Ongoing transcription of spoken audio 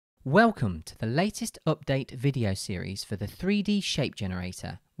Welcome to the latest update video series for the 3D shape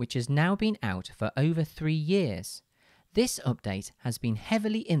generator, which has now been out for over 3 years. This update has been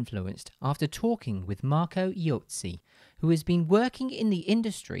heavily influenced after talking with Marco Iozzi, who has been working in the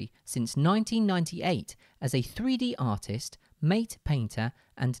industry since 1998 as a 3D artist, mate painter,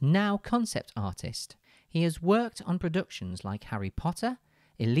 and now concept artist. He has worked on productions like Harry Potter,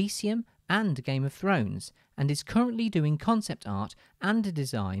 Elysium, and Game of Thrones, and is currently doing concept art and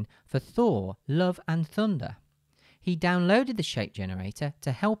design for Thor: Love and Thunder. He downloaded the shape generator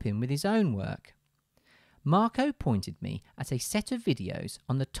to help him with his own work. Marco pointed me at a set of videos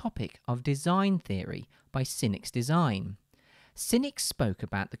on the topic of design theory by Sinix Design. Sinix spoke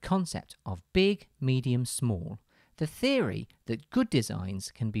about the concept of big, medium, small, the theory that good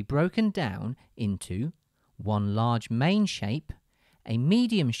designs can be broken down into one large main shape, a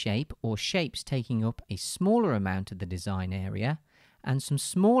medium shape or shapes taking up a smaller amount of the design area, and some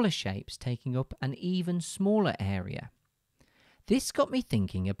smaller shapes taking up an even smaller area. This got me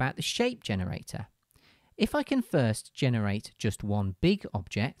thinking about the shape generator. If I can first generate just one big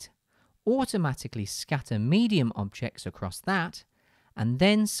object, automatically scatter medium objects across that, and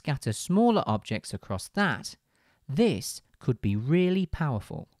then scatter smaller objects across that, this could be really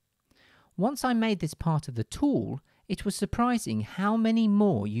powerful. Once I made this part of the tool, it was surprising how many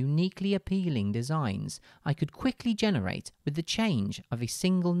more uniquely appealing designs I could quickly generate with the change of a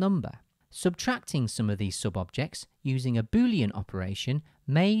single number. Subtracting some of these sub-objects using a Boolean operation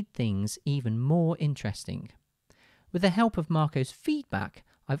made things even more interesting. With the help of Marco's feedback,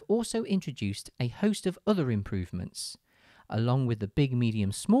 I've also introduced a host of other improvements. Along with the big,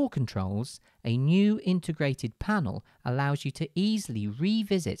 medium, small controls, a new integrated panel allows you to easily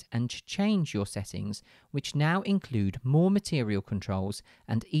revisit and change your settings, which now include more material controls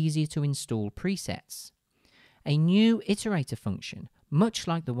and easier to install presets. A new iterator function, much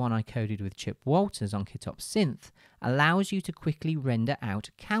like the one I coded with Chip Walters on Kitop Synth, allows you to quickly render out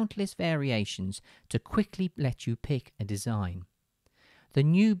countless variations to quickly let you pick a design. The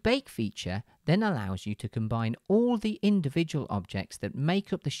new Bake feature then allows you to combine all the individual objects that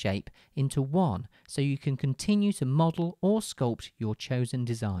make up the shape into one, so you can continue to model or sculpt your chosen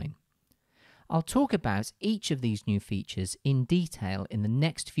design. I'll talk about each of these new features in detail in the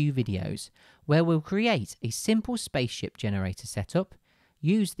next few videos, where we'll create a simple spaceship generator setup,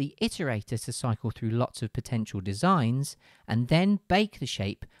 use the iterator to cycle through lots of potential designs, and then bake the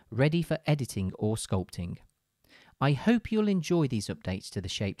shape ready for editing or sculpting. I hope you'll enjoy these updates to the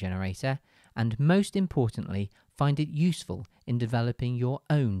shape generator, and most importantly, find it useful in developing your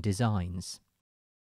own designs.